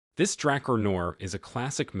This Drakkar Noir is a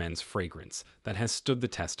classic men's fragrance that has stood the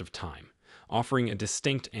test of time, offering a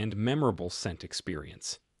distinct and memorable scent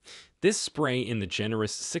experience. This spray in the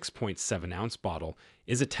generous 6.7-ounce bottle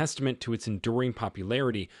is a testament to its enduring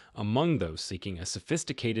popularity among those seeking a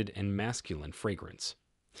sophisticated and masculine fragrance.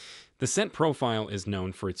 The scent profile is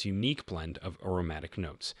known for its unique blend of aromatic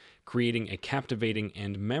notes, creating a captivating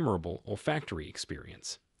and memorable olfactory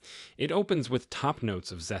experience. It opens with top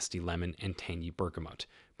notes of zesty lemon and tangy bergamot,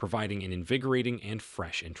 providing an invigorating and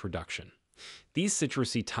fresh introduction. These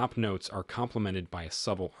citrusy top notes are complemented by a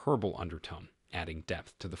subtle herbal undertone, adding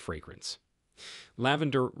depth to the fragrance.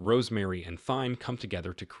 Lavender, rosemary, and thyme come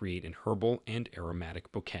together to create an herbal and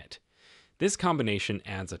aromatic bouquet. This combination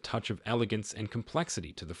adds a touch of elegance and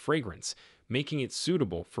complexity to the fragrance, making it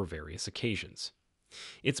suitable for various occasions.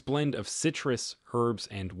 Its blend of citrus, herbs,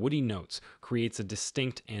 and woody notes creates a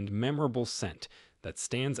distinct and memorable scent that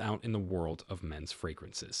stands out in the world of men's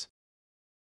fragrances.